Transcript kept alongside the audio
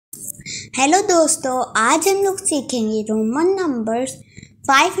Hello दोस्तों, आज हम लोग सीखेंगे रोमन नंबर्स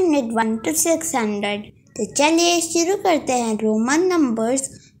 501 to 600। तो चलिए शुरू करते हैं Roman numbers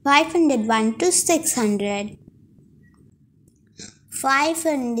 501 to 600।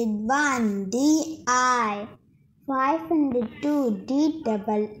 501 DI, 502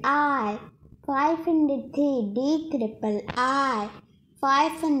 DXXI, 503 DXXI,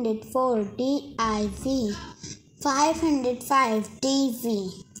 504 DIV, 505 DV,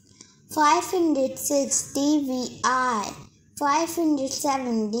 506 DVI,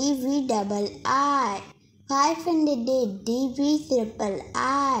 507 DVII, 508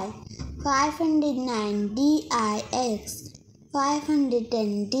 DVIII, 509 DIX,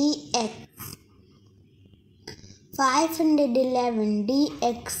 510 DX, 511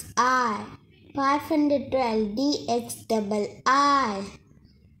 DXI, 512 DXII,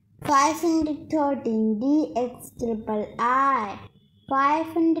 513 DXIII,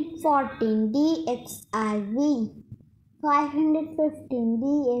 514 DXIV, 515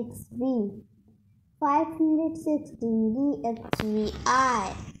 DXV, 516 DXVI,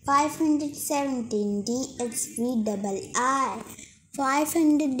 517 DXVII,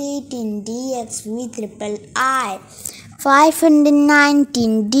 518 DXVIII,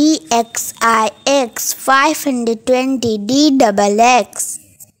 519 DXIX, 520 DXX,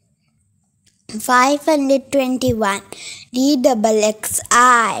 521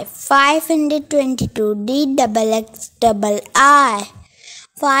 DXXI, 522 DXXII,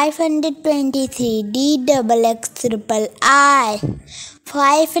 523 DXXIII,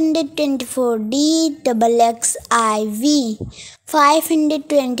 524 DXXIV,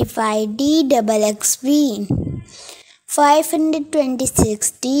 525 DXXV,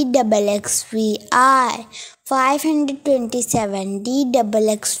 526 DXXVI, 527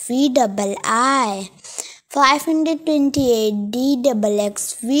 DXXVII, 528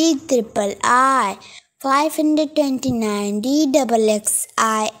 DXXVIII, 529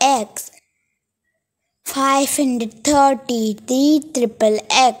 DXXIX, 530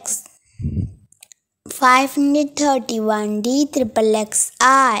 DXXX, 531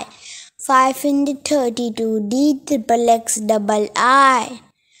 DXXXI, 532 DXXXII,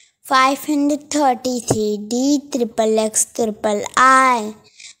 533 DXXXIII,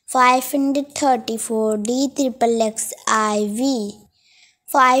 534 DXXXIV,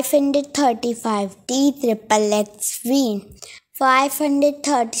 535 DXXXV,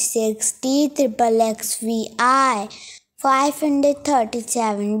 536 DXXXVI,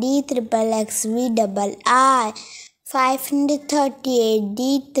 537 DXXXVII, 538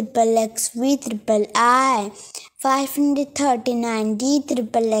 DXXXVIII, 539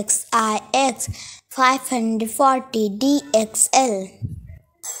 DXXXIX, 540 DXL,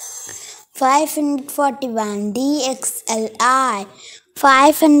 541 DXLI,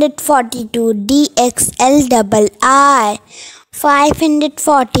 542 DXLII,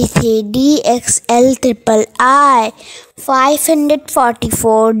 543 DXLIII,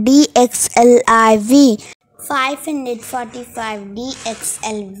 544 DXLIV, 545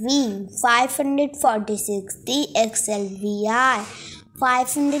 DXLV, 546 DXLVI,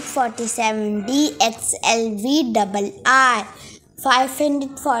 547 DXLVII,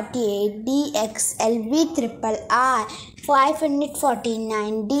 548 DXLVIII,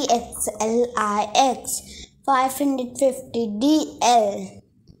 549 DXLIX, 550 DL,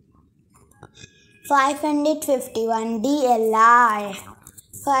 551 DLI,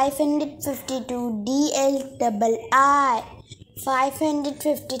 552 DLII,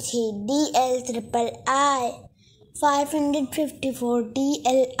 553 DLIII, 554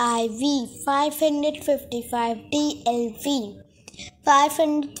 DLIV, 555 DLV,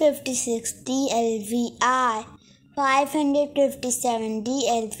 556 DLVI, 557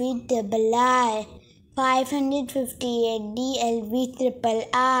 DLVII, 558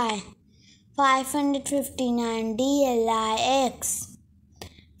 DLVIII, 559 DLIX,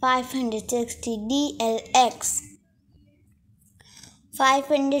 560 DLX,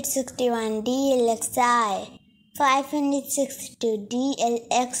 561 DLXI, 562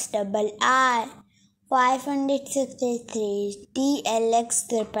 DLXII, 563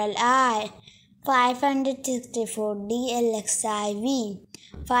 DLXIII, 564 DLXIV,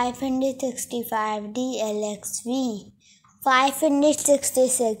 565 DLXV,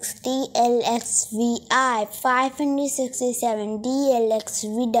 566 DLXVI, 567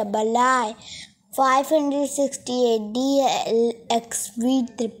 DLXVII, 568 DLXVIII,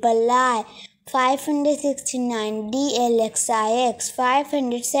 569 DLXIX,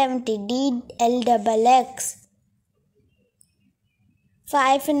 570 DLXX,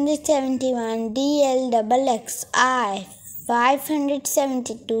 571 DLXXI,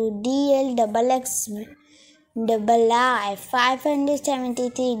 572 DLXXI,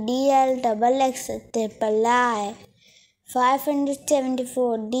 573 DLXXI,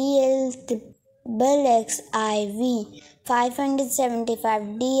 574 DLXXIV, 575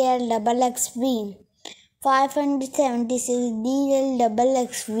 DLXXV, 576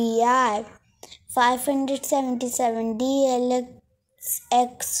 DLXXVI, 577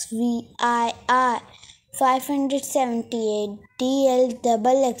 DLXXVII, 578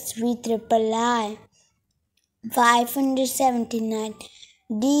 DLXXVIII, 579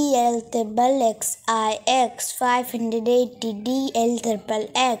 DLXXIX, 580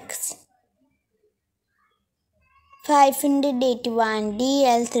 DLXXX, 581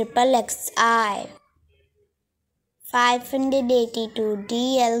 DLXXXI, 582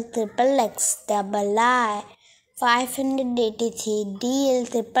 DLXXXII, 583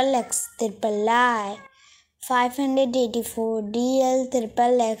 DLXXXII, 584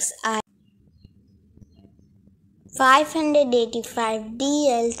 DLXXXI, 585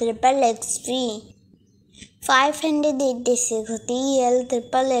 DLXXXV, 586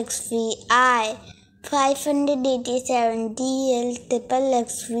 DLXXXVI, 587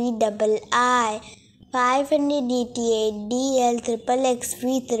 DLXXXVII, 588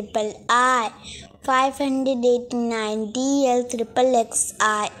 DLXXXVIII, 589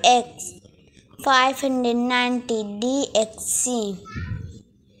 DLXXXIX, 590 DXC,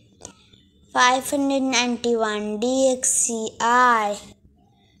 591 DXCI,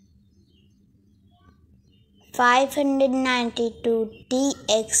 592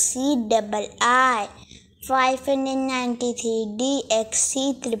 DXCII, 593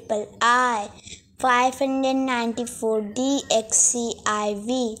 DXCIII, 594 DXCIV,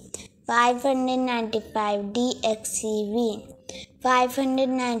 595 DXCV,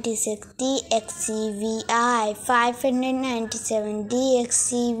 596 DXCVI, 597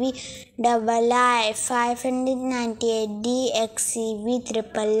 DXCVII, 598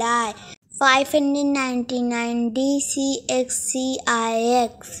 DXCVIII, 599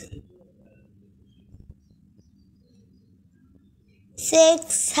 DCXCIX,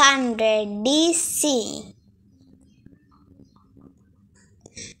 600 DC.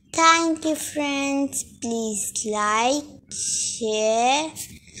 Thank you friends. Please like, share,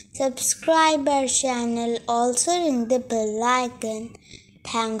 subscribe our channel. Also ring the bell icon.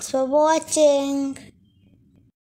 Thanks for watching.